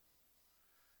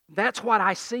 That's what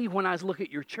I see when I look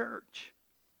at your church.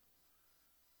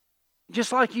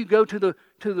 Just like you go to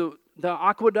the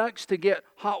aqueducts to get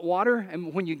hot water,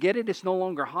 and when you get it, it's no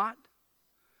longer hot.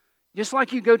 Just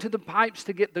like you go to the pipes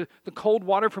to get the cold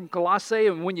water from Colossae,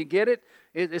 and when you get it,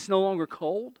 it's no longer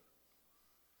cold.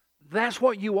 That's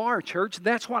what you are, church.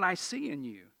 That's what I see in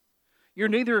you. You're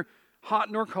neither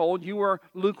hot nor cold. You are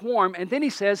lukewarm. And then he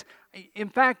says, in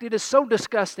fact, it is so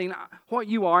disgusting what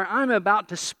you are, I'm about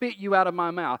to spit you out of my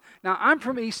mouth. Now, I'm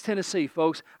from East Tennessee,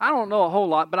 folks. I don't know a whole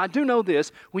lot, but I do know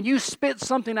this. When you spit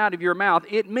something out of your mouth,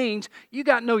 it means you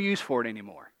got no use for it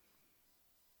anymore.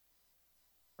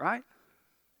 Right?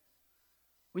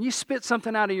 When you spit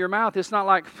something out of your mouth, it's not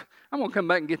like, I'm going to come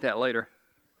back and get that later.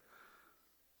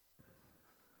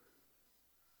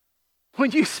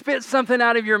 When you spit something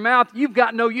out of your mouth, you've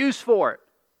got no use for it.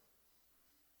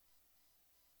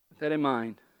 With that in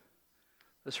mind,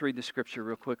 let's read the scripture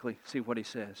real quickly, see what he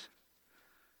says.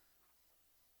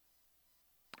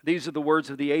 These are the words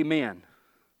of the Amen.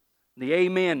 The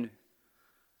Amen,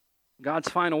 God's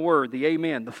final word, the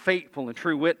Amen, the faithful and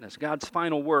true witness, God's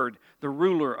final word, the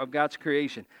ruler of God's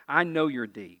creation. I know your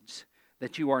deeds,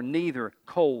 that you are neither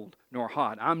cold nor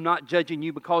hot. I'm not judging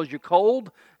you because you're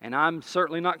cold, and I'm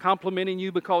certainly not complimenting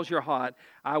you because you're hot.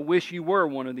 I wish you were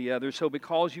one or the other. So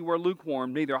because you are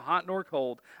lukewarm, neither hot nor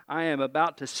cold, I am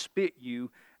about to spit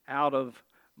you out of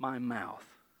my mouth.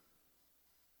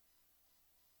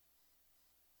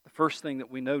 The first thing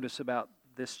that we notice about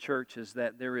this church is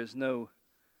that there is no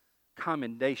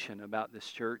commendation about this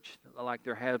church like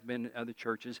there have been in other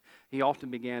churches. He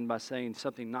often began by saying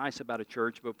something nice about a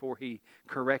church before he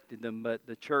corrected them, but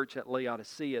the church at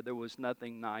Laodicea, there was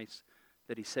nothing nice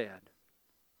that he said.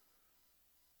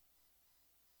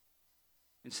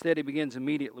 Instead, he begins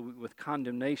immediately with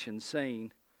condemnation,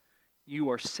 saying, "You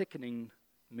are sickening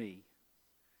me.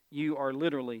 You are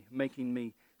literally making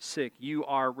me sick. You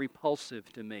are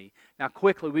repulsive to me." Now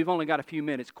quickly, we've only got a few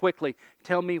minutes. Quickly,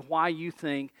 tell me why you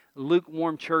think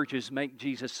lukewarm churches make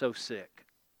Jesus so sick.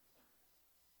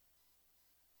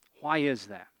 Why is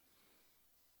that?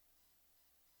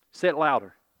 Say it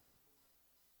louder.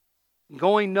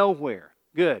 Going nowhere.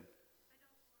 Good.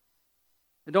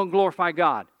 They don't glorify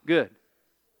God. Good.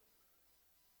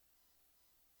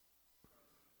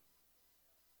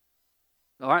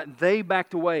 All right, they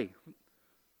backed away.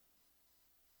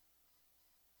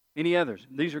 Any others?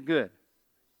 These are good.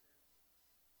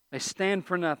 They stand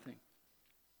for nothing.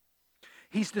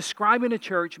 He's describing a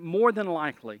church more than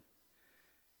likely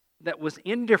that was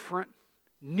indifferent,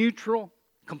 neutral,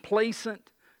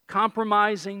 complacent,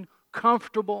 compromising,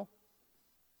 comfortable.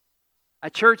 A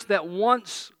church that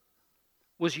once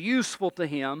was useful to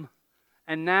him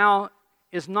and now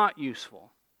is not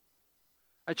useful.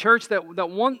 A church that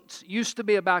once used to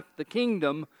be about the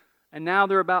kingdom and now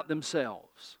they're about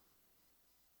themselves.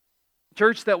 A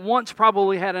church that once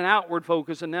probably had an outward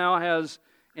focus and now has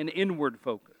an inward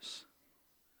focus.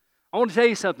 I want to tell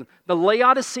you something. The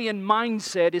Laodicean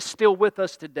mindset is still with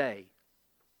us today.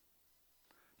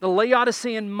 The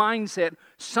Laodicean mindset,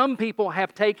 some people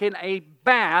have taken a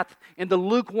bath in the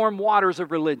lukewarm waters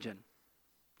of religion.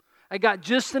 They got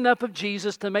just enough of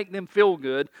Jesus to make them feel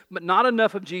good, but not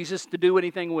enough of Jesus to do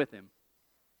anything with him.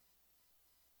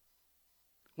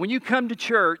 When you come to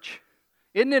church,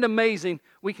 isn't it amazing?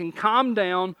 We can calm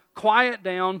down, quiet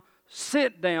down,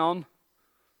 sit down.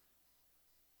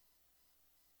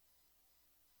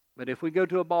 But if we go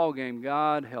to a ball game,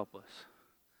 God help us.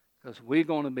 Because we're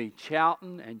going to be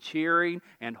shouting and cheering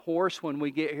and hoarse when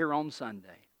we get here on Sunday.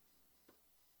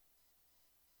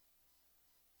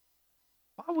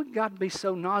 Why would God be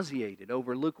so nauseated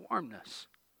over lukewarmness?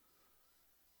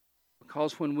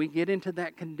 Because when we get into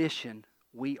that condition,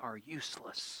 we are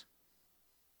useless.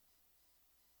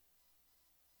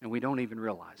 And we don't even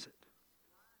realize it.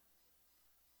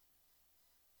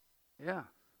 Yeah.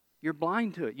 You're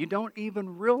blind to it. You don't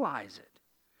even realize it.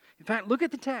 In fact, look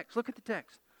at the text. Look at the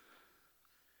text.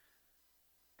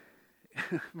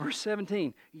 Verse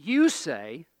 17. You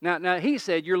say, now he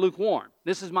said you're lukewarm.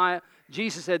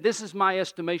 Jesus said, this is my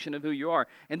estimation of who you are.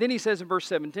 And then he says in verse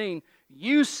 17,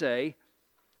 you say,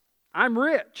 I'm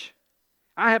rich.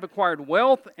 I have acquired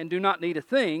wealth and do not need a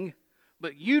thing,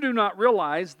 but you do not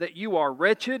realize that you are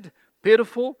wretched,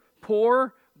 pitiful,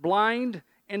 poor, blind,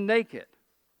 and naked.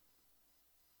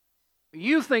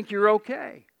 You think you're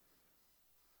okay.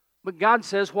 But God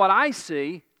says what I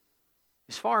see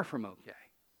is far from okay.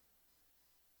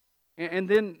 And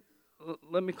then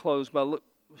let me close by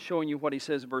showing you what he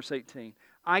says in verse 18.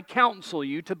 I counsel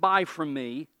you to buy from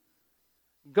me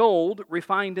gold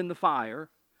refined in the fire,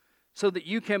 so that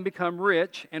you can become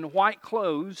rich, and white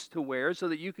clothes to wear, so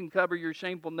that you can cover your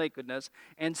shameful nakedness,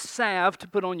 and salve to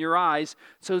put on your eyes,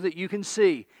 so that you can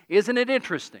see. Isn't it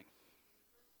interesting?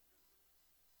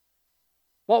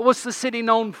 What was the city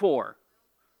known for?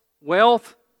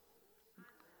 Wealth,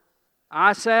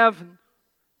 eye salve,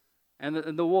 and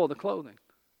the wool, the clothing.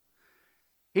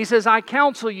 He says, I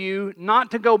counsel you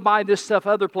not to go buy this stuff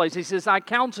other places. He says, I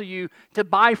counsel you to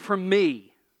buy from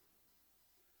me.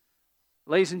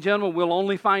 Ladies and gentlemen, we'll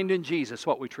only find in Jesus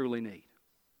what we truly need.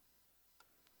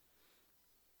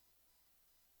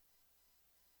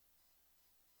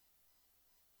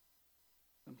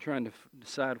 I'm trying to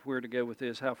decide where to go with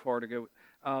this, how far to go.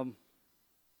 I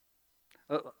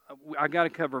got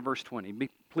to cover verse 20.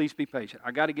 Please be patient.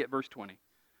 I got to get verse 20.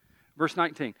 Verse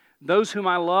 19, those whom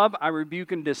I love, I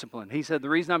rebuke and discipline. He said, the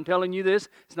reason I'm telling you this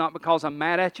is not because I'm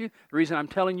mad at you. The reason I'm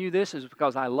telling you this is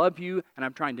because I love you and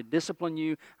I'm trying to discipline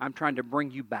you. I'm trying to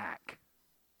bring you back.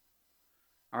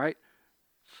 All right?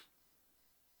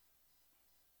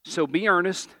 So be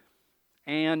earnest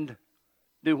and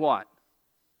do what?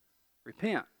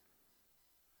 Repent.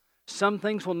 Some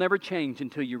things will never change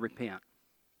until you repent.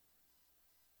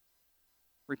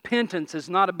 Repentance is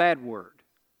not a bad word.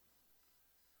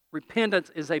 Repentance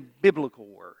is a biblical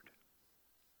word.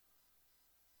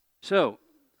 So,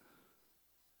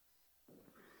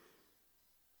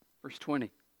 verse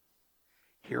 20.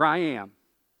 Here I am!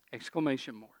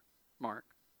 Exclamation mark.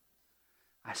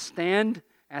 I stand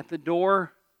at the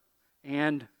door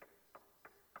and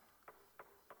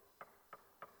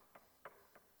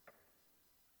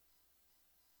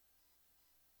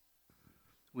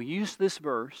we use this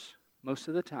verse most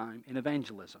of the time in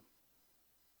evangelism.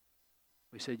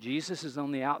 We say Jesus is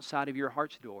on the outside of your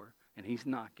heart's door and He's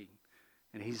knocking.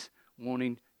 And He's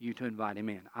wanting you to invite Him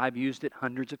in. I've used it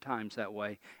hundreds of times that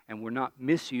way, and we're not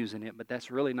misusing it, but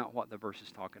that's really not what the verse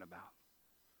is talking about.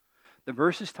 The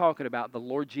verse is talking about the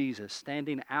Lord Jesus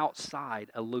standing outside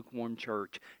a lukewarm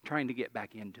church, trying to get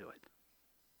back into it.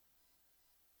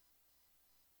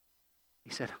 He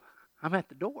said, I'm at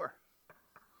the door.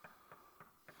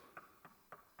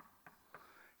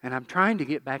 And I'm trying to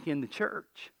get back in the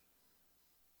church.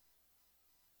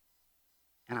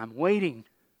 And I'm waiting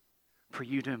for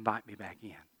you to invite me back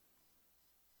in.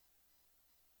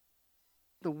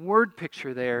 The word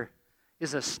picture there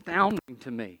is astounding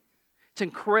to me. It's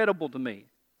incredible to me.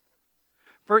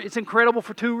 It's incredible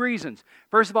for two reasons.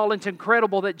 First of all, it's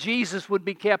incredible that Jesus would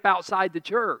be kept outside the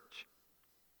church.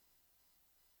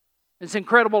 It's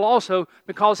incredible also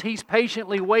because He's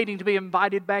patiently waiting to be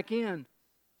invited back in.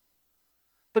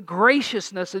 The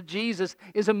graciousness of Jesus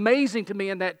is amazing to me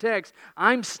in that text.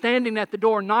 I'm standing at the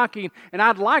door knocking, and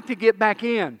I'd like to get back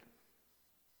in.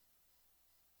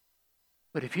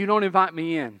 But if you don't invite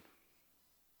me in,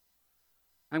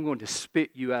 I'm going to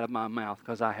spit you out of my mouth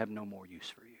because I have no more use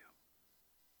for you.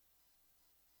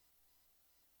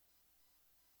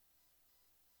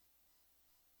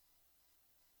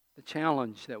 The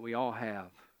challenge that we all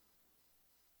have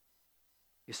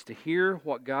is to hear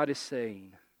what God is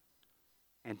saying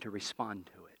and to respond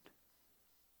to it.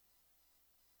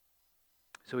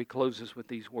 So he closes with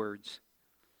these words.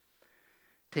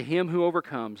 To him who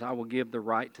overcomes, I will give the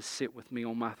right to sit with me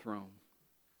on my throne,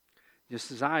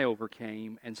 just as I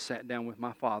overcame and sat down with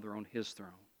my Father on His throne.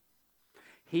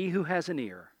 He who has an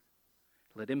ear,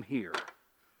 let him hear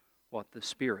what the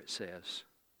Spirit says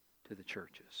to the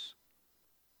churches.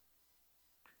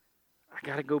 I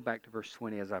got to go back to verse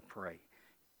 20 as I pray.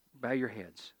 Bow your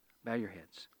heads. Bow your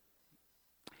heads.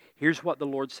 Here's what the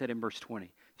Lord said in verse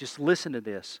 20. Just listen to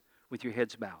this with your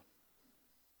heads bowed.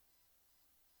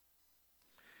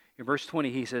 In verse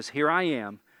 20 he says, Here I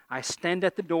am. I stand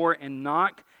at the door and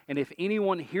knock, and if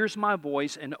anyone hears my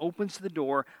voice and opens the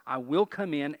door, I will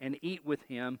come in and eat with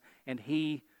him and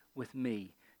he with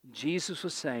me. Jesus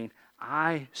was saying,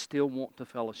 I still want to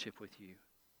fellowship with you.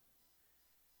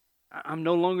 I'm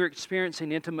no longer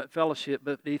experiencing intimate fellowship,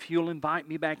 but if you'll invite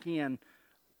me back in,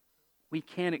 we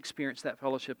can experience that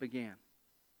fellowship again.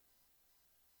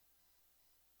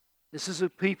 This is a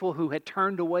people who had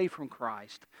turned away from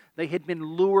Christ. They had been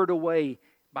lured away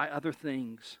by other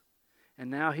things.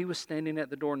 And now he was standing at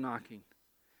the door knocking,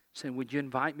 saying, would you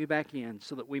invite me back in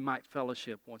so that we might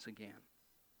fellowship once again?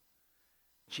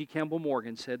 G. Campbell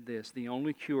Morgan said this, the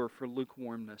only cure for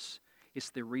lukewarmness is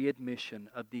the readmission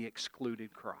of the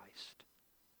excluded Christ.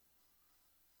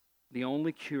 The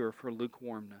only cure for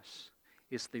lukewarmness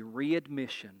is the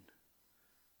readmission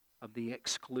of the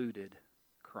excluded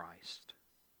Christ.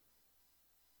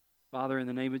 Father, in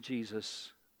the name of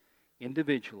Jesus,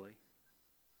 individually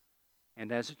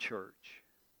and as a church,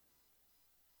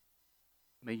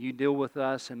 may you deal with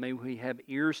us and may we have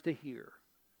ears to hear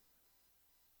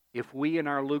if we in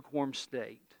our lukewarm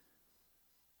state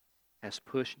has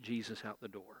pushed Jesus out the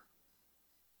door.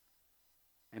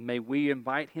 And may we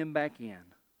invite him back in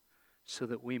so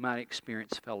that we might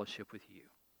experience fellowship with you.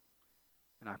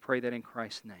 And I pray that in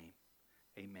Christ's name,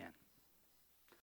 amen.